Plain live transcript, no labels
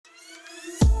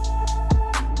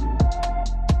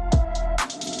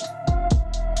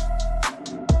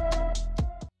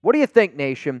What do you think,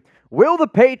 nation? Will the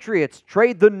Patriots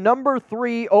trade the number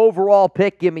 3 overall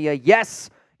pick? Give me a yes.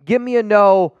 Give me a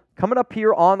no. Coming up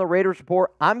here on the Raiders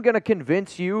Report, I'm going to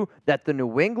convince you that the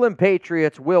New England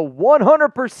Patriots will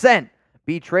 100%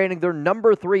 be trading their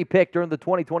number 3 pick during the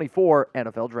 2024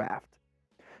 NFL Draft.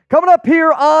 Coming up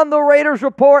here on the Raiders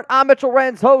Report, I'm Mitchell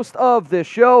Renz, host of this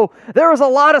show. There is a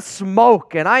lot of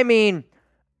smoke, and I mean,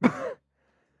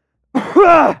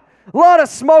 a lot of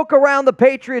smoke around the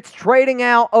Patriots trading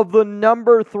out of the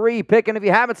number 3 pick. And if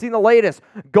you haven't seen the latest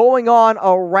going on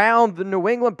around the New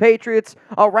England Patriots,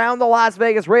 around the Las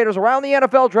Vegas Raiders, around the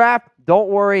NFL Draft, don't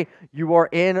worry, you are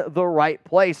in the right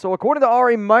place. So according to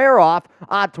Ari Meirov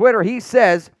on Twitter, he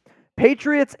says,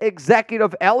 Patriots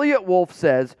executive Eliot Wolf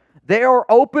says, they are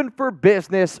open for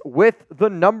business with the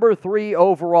number 3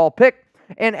 overall pick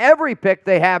and every pick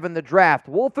they have in the draft.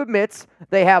 Wolf admits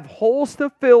they have holes to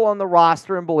fill on the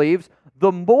roster and believes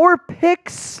the more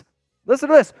picks, listen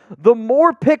to this, the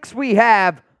more picks we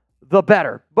have, the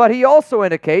better. But he also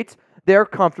indicates they're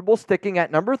comfortable sticking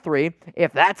at number 3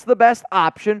 if that's the best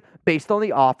option based on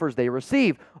the offers they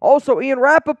receive. Also, Ian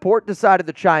Rappaport decided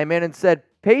to chime in and said,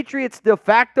 Patriots de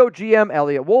facto GM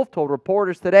Eliot Wolf told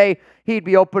reporters today he'd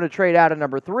be open to trade out of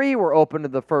number 3. We're open to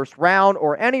the first round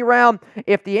or any round.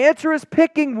 If the answer is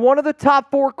picking one of the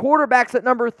top 4 quarterbacks at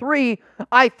number 3,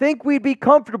 I think we'd be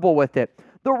comfortable with it.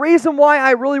 The reason why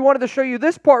I really wanted to show you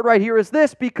this part right here is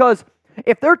this, because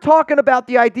if they're talking about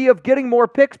the idea of getting more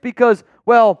picks because,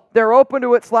 well, they're open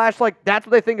to it / like that's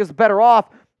what they think is better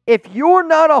off, if you're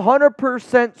not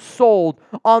 100% sold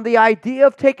on the idea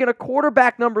of taking a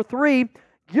quarterback number 3,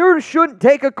 you shouldn't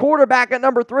take a quarterback at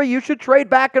number 3. You should trade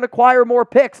back and acquire more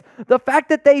picks. The fact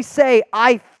that they say,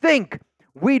 I think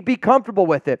we'd be comfortable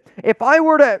with it. If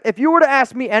you were to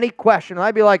ask me any question,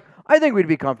 I'd be like, I think we'd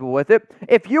be comfortable with it.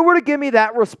 If you were to give me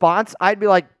that response, I'd be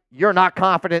like, you're not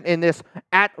confident in this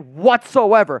at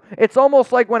whatsoever. It's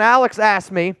almost like when Alex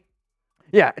asked me,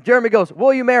 Jeremy goes,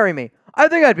 will you marry me? I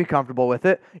think I'd be comfortable with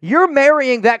it. You're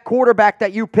marrying that quarterback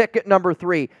that you pick at number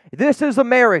 3. This is a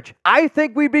marriage. I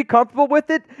think we'd be comfortable with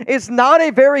it. It's not a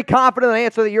very confident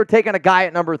answer that you're taking a guy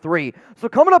at number 3. So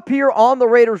coming up here on the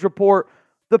Raiders Report,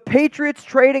 the Patriots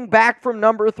trading back from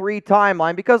number 3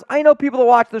 timeline, because I know people that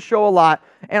watch this show a lot,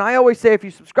 and I always say if you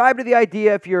subscribe to the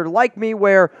idea, if you're like me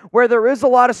where there is a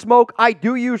lot of smoke, I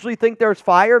do usually think there's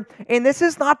fire, and this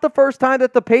is not the first time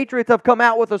that the Patriots have come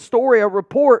out with a story, a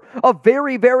report of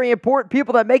very, very important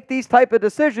people that make these type of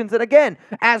decisions, and again,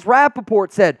 as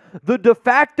Rappaport said, the de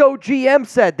facto GM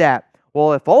said that.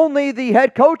 Well, if only the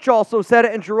head coach also said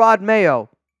it in Jerod Mayo.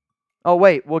 Oh,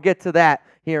 wait, we'll get to that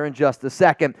here in just a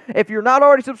second. If you're not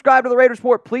already subscribed to the Raiders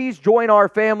Report, please join our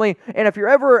family. And if you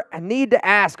ever need to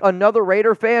ask another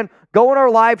Raider fan, go on our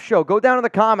live show. Go down in the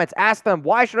comments. Ask them,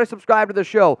 why should I subscribe to the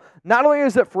show? Not only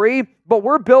is it free, but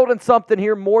we're building something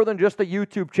here more than just a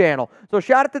YouTube channel. So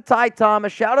shout out to Ty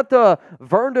Thomas. Shout out to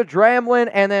Vernda Dramlin.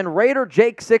 And then Raider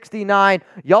Jake69.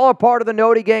 Y'all are part of the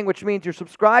Noti Gang, which means you're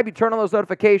subscribed, you turn on those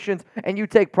notifications, and you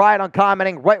take pride on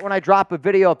commenting right when I drop a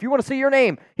video. If you want to see your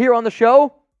name here on the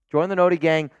show, join the Noti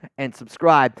Gang and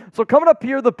subscribe. So coming up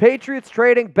here, the Patriots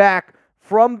trading back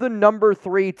from the number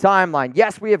 3 timeline.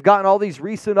 Yes, we have gotten all these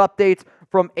recent updates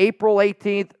from April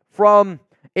 18th, from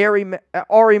Ari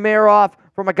Meirov,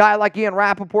 from a guy like Ian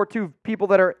Rappaport, 2 people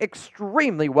that are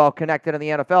extremely well connected in the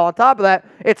NFL. On top of that,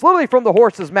 it's literally from the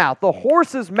horse's mouth. The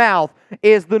horse's mouth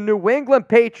is the New England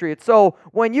Patriots. So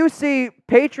when you see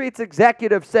Patriots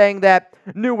executives saying that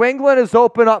New England is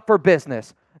open up for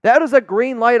business, that is a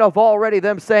green light of already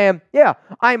them saying, yeah,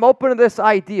 I'm open to this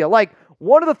idea. Like,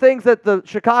 one of the things that the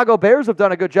Chicago Bears have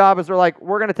done a good job is they're like,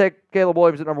 we're going to take Caleb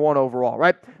Williams at number 1 overall,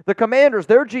 right? The Commanders,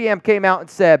 their GM came out and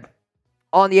said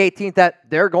on the 18th that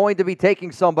they're going to be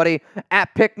taking somebody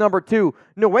at pick number 2.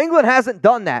 New England hasn't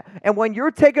done that. And when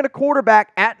you're taking a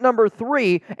quarterback at number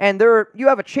 3 and you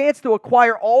have a chance to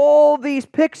acquire all these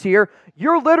picks here,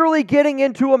 you're literally getting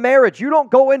into a marriage. You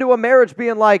don't go into a marriage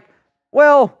being like,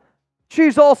 well,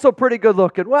 she's also pretty good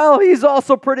looking. Well, he's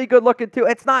also pretty good looking too.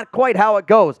 It's not quite how it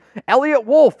goes. Eliot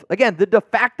Wolf, again, the de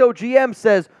facto GM,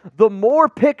 says the more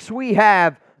picks we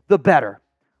have, the better.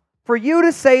 For you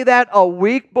to say that a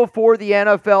week before the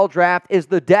NFL draft is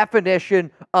the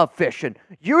definition of fishing.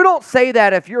 You don't say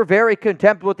that if you're very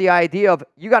content with the idea of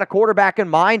you got a quarterback in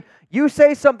mind. You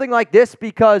say something like this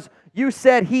because you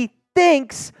said he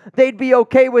thinks they'd be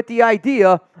okay with the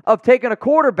idea of taking a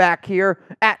quarterback here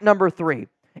at number 3.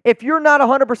 If you're not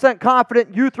 100%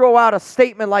 confident, you throw out a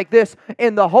statement like this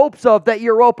in the hopes of that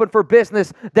you're open for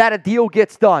business, that a deal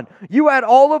gets done. You add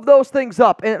all of those things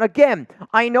up. And again,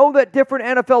 I know that different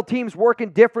NFL teams work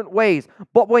in different ways,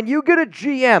 but when you get a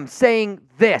GM saying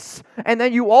this, and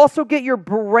then you also get your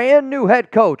brand new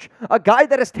head coach, a guy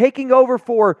that is taking over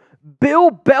for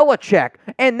Bill Belichick,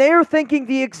 and they're thinking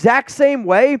the exact same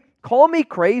way, call me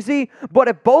crazy, but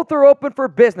if both are open for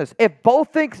business, if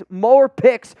both think more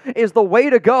picks is the way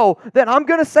to go, then I'm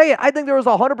going to say it. I think there is a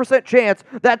 100% chance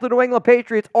that the New England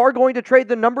Patriots are going to trade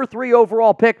the number 3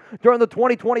 overall pick during the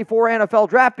 2024 NFL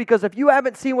Draft, because if you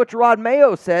haven't seen what Jerod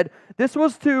Mayo said, this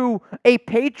was to a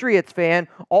Patriots fan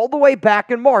all the way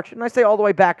back in March. And I say all the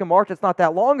way back in March, it's not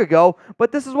that long ago,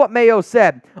 but this is what Mayo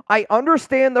said. I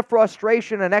understand the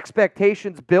frustration and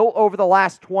expectations built over the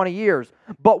last 20 years,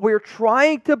 but we're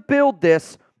trying to build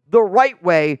this the right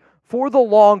way for the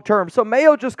long term. So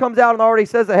Mayo just comes out and already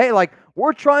says that, hey, like,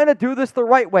 we're trying to do this the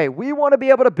right way. We want to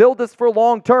be able to build this for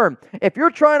long term. If you're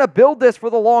trying to build this for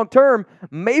the long term,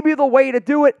 maybe the way to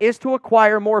do it is to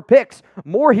acquire more picks.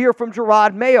 More here from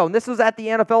Jerod Mayo, and this is at the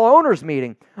NFL owners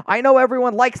meeting. I know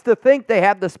everyone likes to think they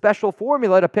have the special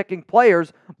formula to picking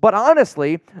players, but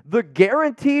honestly, the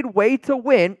guaranteed way to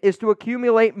win is to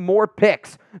accumulate more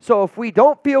picks. So if we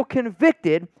don't feel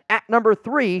convicted at number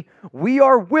 3, we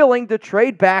are willing to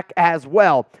trade back as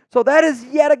well. So that is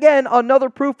yet again another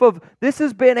proof of this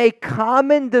has been a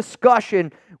common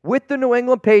discussion with the New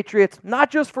England Patriots, not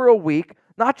just for a week,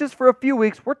 not just for a few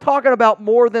weeks. We're talking about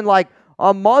more than like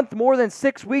a month, more than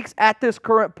 6 weeks at this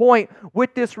current point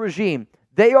with this regime.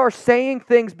 They are saying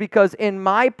things because, in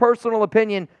my personal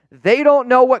opinion, they don't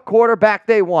know what quarterback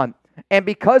they want. And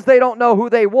because they don't know who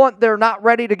they want, they're not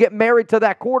ready to get married to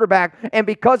that quarterback. And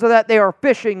because of that, they are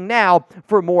fishing now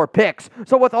for more picks.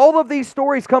 So with all of these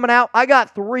stories coming out, I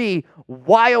got 3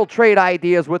 wild trade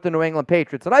ideas with the New England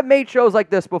Patriots. And I've made shows like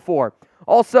this before.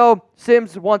 Also,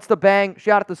 Sims wants to bang.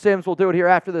 Shout out to Sims. We'll do it here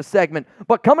after this segment.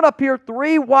 But coming up here,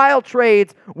 3 wild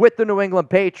trades with the New England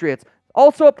Patriots.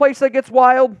 Also a place that gets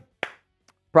wild,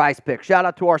 Prize Picks. Shout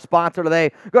out to our sponsor today.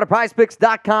 Go to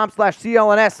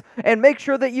prizepicks.com/CLNS and make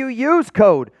sure that you use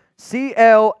code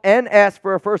CLNS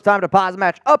for a first-time deposit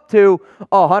match up to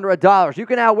 $100. You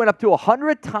can now win up to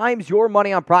 100 times your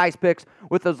money on Prize Picks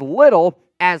with as little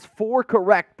as 4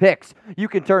 correct picks. You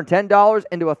can turn $10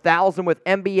 into $1,000 with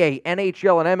NBA,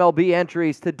 NHL, and MLB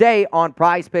entries today on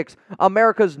Prize Picks,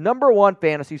 America's #1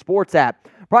 fantasy sports app.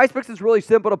 Prize Picks is really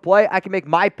simple to play. I can make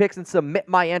my picks and submit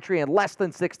my entry in less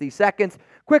than 60 seconds.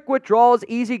 Quick withdrawals,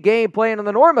 easy gameplay, and an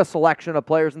enormous selection of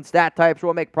players and stat types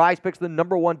will make Prize Picks the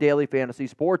 #1 daily fantasy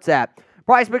sports app.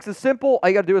 Prize Picks is simple. All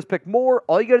you got to do is pick more.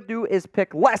 All you got to do is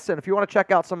pick less. And if you want to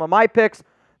check out some of my picks,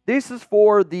 this is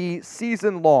for the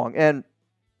season long. And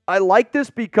I like this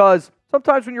because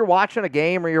sometimes when you're watching a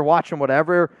game or you're watching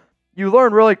whatever, you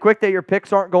learn really quick that your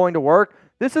picks aren't going to work.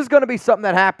 This is going to be something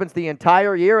that happens the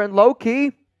entire year. And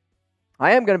low-key,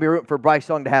 I am going to be rooting for Bryce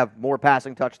Young to have more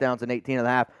passing touchdowns than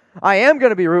 18.5. I am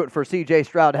going to be rooting for C.J.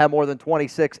 Stroud to have more than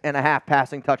 26.5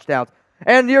 passing touchdowns.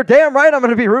 And you're damn right I'm going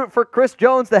to be rooting for Chris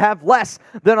Jones to have less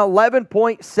than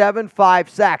 11.75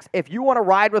 sacks. If you want to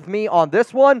ride with me on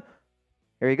this one,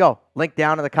 here you go. Link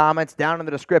down in the comments, down in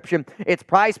the description. It's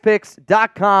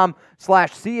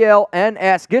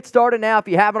prizepicks.com/CLNS. Get started now if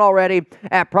you haven't already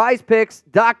at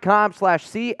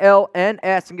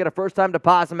prizepicks.com/CLNS and get a first-time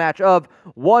deposit match of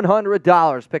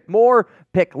 $100. Pick more,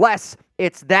 pick less.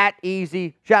 It's that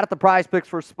easy. Shout out to Prize Picks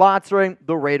for sponsoring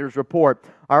the Raiders Report.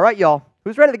 All right, y'all.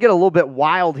 Who's ready to get a little bit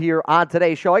wild here on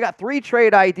today's show? I got 3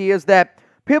 trade ideas that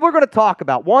people are going to talk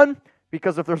about. One,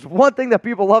 because if there's one thing that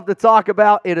people love to talk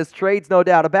about, it is trades, no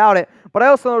doubt about it. But I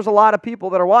also know there's a lot of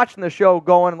people that are watching the show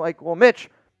going like, well, Mitch,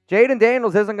 Jayden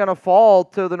Daniels isn't going to fall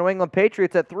to the New England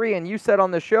Patriots at 3, and you said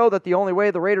on the show that the only way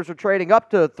the Raiders are trading up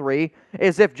to 3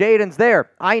 is if Jayden's there.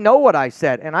 I know what I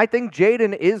said, and I think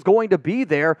Jayden is going to be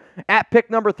there at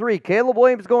pick number 3. Caleb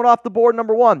Williams going off the board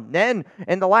number 1. Then,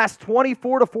 in the last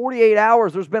 24 to 48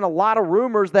 hours, there's been a lot of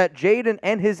rumors that Jayden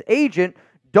and his agent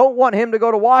don't want him to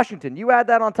go to Washington. You add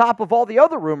that on top of all the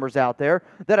other rumors out there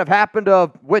that have happened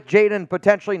with Jayden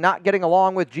potentially not getting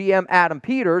along with GM Adam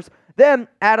Peters. Then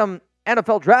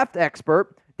NFL draft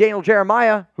expert Daniel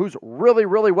Jeremiah, who's really,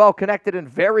 really well connected and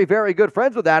very, very good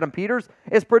friends with Adam Peters,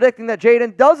 is predicting that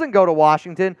Jayden doesn't go to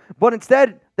Washington, but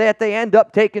instead that they end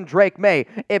up taking Drake May.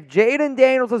 If Jayden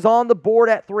Daniels is on the board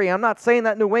at 3, I'm not saying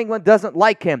that New England doesn't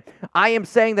like him. I am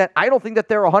saying that I don't think that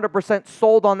they're 100%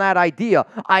 sold on that idea.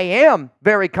 I am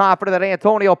very confident that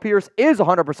Antonio Pierce is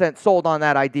 100% sold on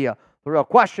that idea. The real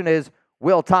question is,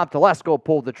 will Tom Telesco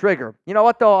pull the trigger? You know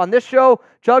what, though? On this show,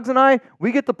 Chugs and I,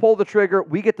 we get to pull the trigger.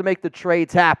 We get to make the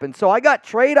trades happen. So I got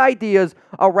trade ideas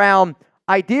around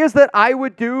ideas that I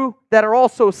would do that are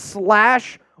also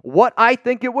slash what I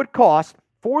think it would cost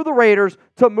for the Raiders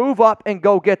to move up and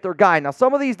go get their guy. Now,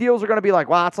 some of these deals are going to be like,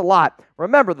 wow, that's a lot.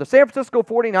 Remember, the San Francisco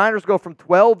 49ers go from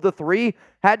 12 to 3,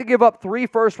 had to give up 3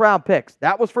 first-round picks.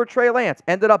 That was for Trey Lance.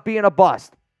 Ended up being a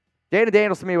bust. Jayden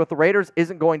Daniels to me with the Raiders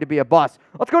isn't going to be a bust.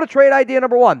 Let's go to trade idea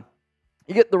number 1.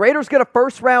 The Raiders get a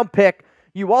first-round pick.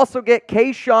 You also get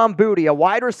Kayshon Boutte, a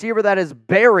wide receiver that is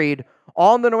buried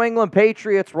on the New England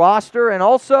Patriots roster, and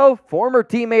also former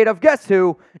teammate of guess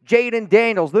who, Jayden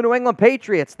Daniels. The New England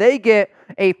Patriots, they get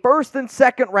a first and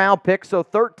second round pick, so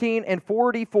 13 and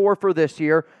 44 for this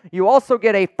year. You also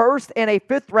get a first and a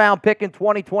fifth round pick in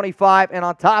 2025, and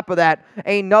on top of that,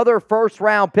 another first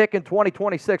round pick in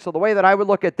 2026. So the way that I would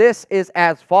look at this is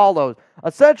as follows.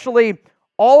 Essentially,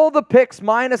 all the picks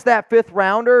minus that fifth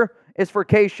rounder is for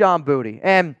Kayshon Boutte.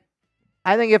 And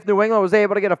I think if New England was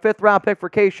able to get a fifth-round pick for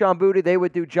Kayshon Boutte, they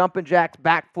would do jumping jacks,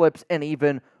 backflips, and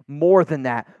even more than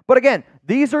that. But again,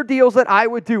 these are deals that I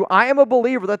would do. I am a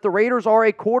believer that the Raiders are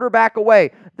a quarterback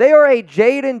away. They are a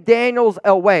Jayden Daniels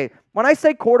away. When I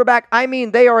say quarterback, I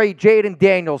mean they are a Jayden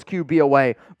Daniels QB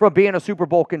away from being a Super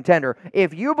Bowl contender.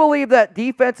 If you believe that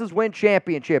defenses win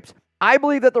championships, I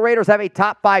believe that the Raiders have a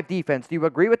top 5 defense. Do you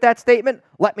agree with that statement?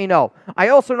 Let me know. I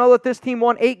also know that this team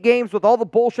won 8 games with all the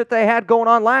bullshit they had going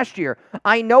on last year.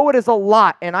 I know it is a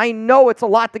lot, and I know it's a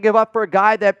lot to give up for a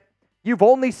guy that you've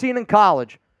only seen in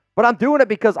college. But I'm doing it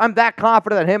because I'm that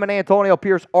confident that him and Antonio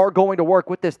Pierce are going to work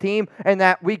with this team and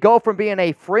that we go from being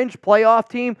a fringe playoff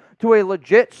team to a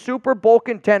legit Super Bowl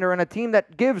contender and a team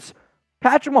that gives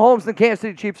Patrick Mahomes and the Kansas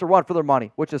City Chiefs a run for their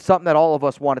money, which is something that all of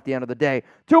us want at the end of the day.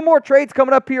 2 more trades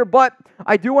coming up here, but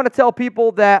I do want to tell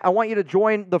people that I want you to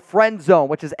join the Friend Zone,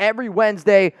 which is every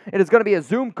Wednesday. It is going to be a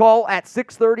Zoom call at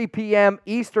 6:30 p.m.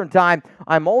 Eastern Time.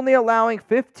 I'm only allowing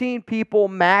 15 people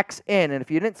max in, and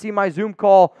if you didn't see my Zoom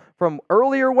call from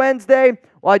earlier Wednesday,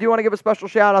 well, I do want to give a special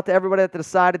shout out to everybody that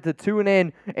decided to tune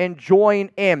in and join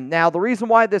in. Now, the reason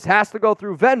why this has to go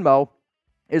through Venmo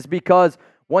is because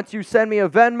once you send me a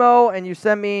Venmo and you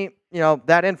send me,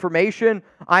 that information,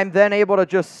 I'm then able to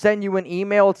just send you an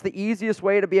email. It's the easiest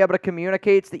way to be able to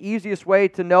communicate. It's the easiest way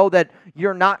to know that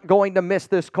you're not going to miss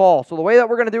this call. So the way that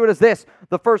we're going to do it is this.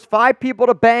 The first 5 people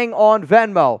to bang on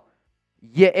Venmo,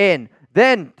 you in.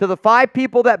 Then, to the 5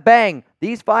 people that bang,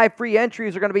 these 5 free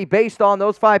entries are going to be based on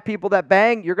those 5 people that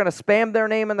bang. You're going to spam their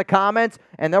name in the comments,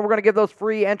 and then we're going to give those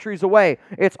free entries away.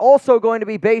 It's also going to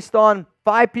be based on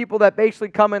 5 people that basically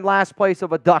come in last place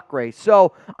of a duck race.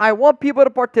 So I want people to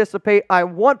participate. I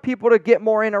want people to get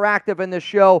more interactive in this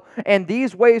show, and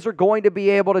these ways are going to be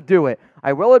able to do it.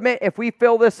 I will admit, if we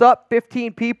fill this up,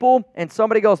 15 people, and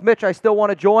somebody goes, Mitch, I still want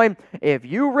to join. If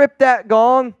you rip that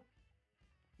gong,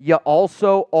 you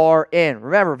also are in.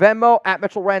 Remember, Venmo at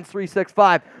Mitchell Renz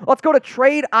 365. Let's go to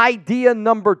trade idea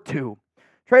number 2.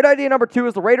 Trade idea number 2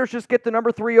 is the Raiders just get the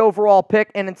number 3 overall pick,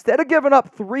 and instead of giving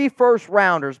up 3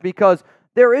 first-rounders, because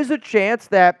there is a chance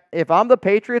that if I'm the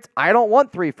Patriots, I don't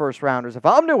want 3 first-rounders. If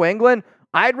I'm New England,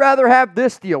 I'd rather have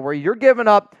this deal where you're giving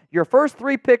up your first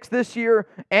 3 picks this year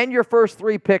and your first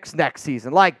 3 picks next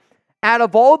season. Like, out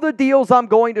of all the deals I'm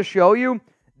going to show you,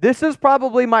 this is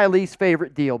probably my least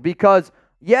favorite deal because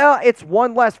yeah, it's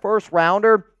 1 less first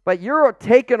rounder, but you're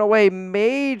taking away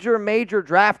major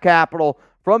draft capital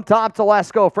from Tom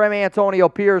Telesco, from Antonio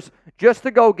Pierce, just to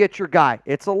go get your guy.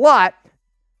 It's a lot.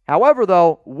 However,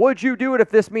 though, would you do it if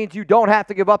this means you don't have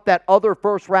to give up that other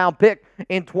first-round pick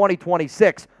in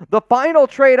 2026? The final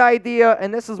trade idea,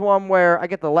 and this is one where I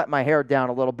get to let my hair down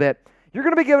a little bit. You're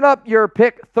going to be giving up your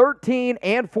pick 13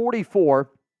 and 44.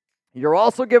 You're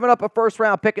also giving up a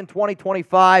first-round pick in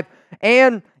 2025,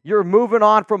 and you're moving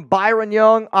on from Byron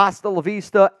Young, Hasta La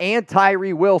Vista, and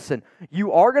Tyree Wilson.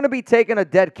 You are going to be taking a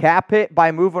dead cap hit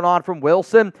by moving on from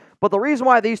Wilson, but the reason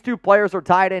why these 2 players are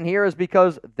tied in here is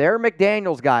because they're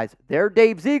McDaniels guys. They're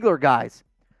Dave Ziegler guys.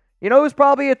 You know who's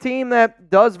probably a team that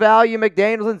does value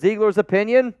McDaniels and Ziegler's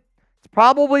opinion? It's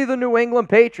probably the New England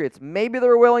Patriots. Maybe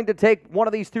they're willing to take one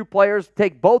of these 2 players,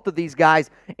 take both of these guys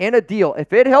in a deal.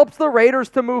 If it helps the Raiders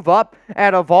to move up,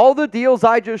 out of all the deals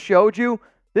I just showed you,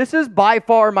 this is by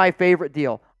far my favorite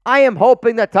deal. I am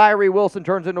hoping that Tyree Wilson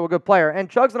turns into a good player. And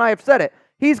Chugs and I have said it.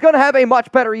 He's going to have a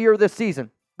much better year this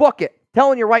season. Book it.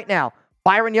 Telling you right now.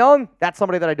 Byron Young, that's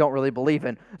somebody that I don't really believe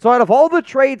in. So out of all the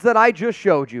trades that I just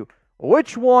showed you,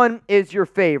 which one is your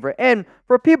favorite? And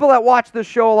for people that watch this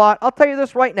show a lot, I'll tell you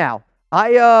this right now.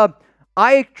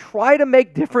 I try to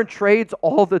make different trades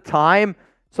all the time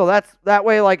So that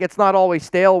way, like, it's not always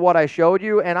stale what I showed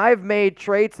you. And I've made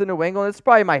trades to New England. It's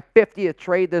probably my 50th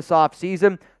trade this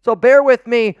offseason. So bear with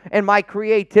me and my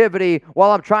creativity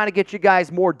while I'm trying to get you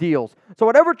guys more deals. So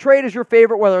whatever trade is your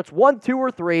favorite, whether it's 1, 2, or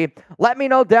 3, let me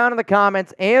know down in the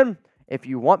comments. And if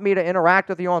you want me to interact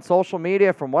with you on social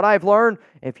media, from what I've learned,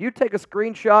 if you take a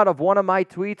screenshot of one of my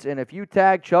tweets and if you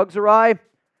tag Chugs or I,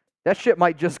 that shit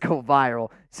might just go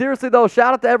viral. Seriously, though,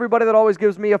 shout out to everybody that always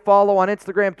gives me a follow on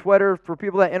Instagram, Twitter, for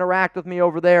people that interact with me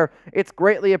over there. It's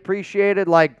greatly appreciated.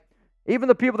 Like, even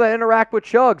the people that interact with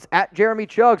Chugs, at Jeremy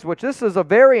Chugs, which this is a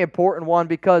very important one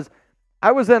because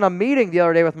I was in a meeting the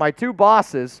other day with my 2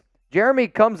 bosses. Jeremy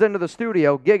comes into the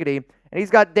studio, giggity, and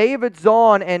he's got David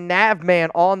Zahn and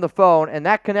Navman on the phone, and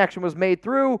that connection was made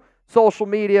through social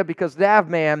media because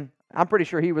Navman, I'm pretty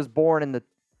sure he was born in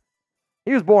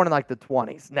like the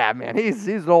 20s. Nah, man, he's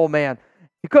an old man.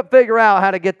 He couldn't figure out how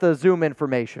to get the Zoom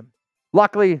information.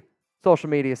 Luckily, social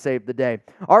media saved the day.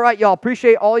 All right, y'all.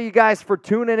 Appreciate all you guys for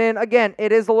tuning in. Again,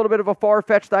 it is a little bit of a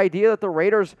far-fetched idea that the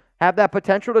Raiders have that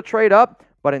potential to trade up.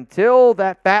 But until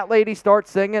that fat lady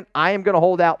starts singing, I am going to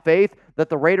hold out faith that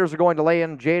the Raiders are going to lay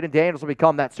in Jayden Daniels will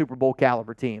become that Super Bowl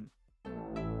caliber team.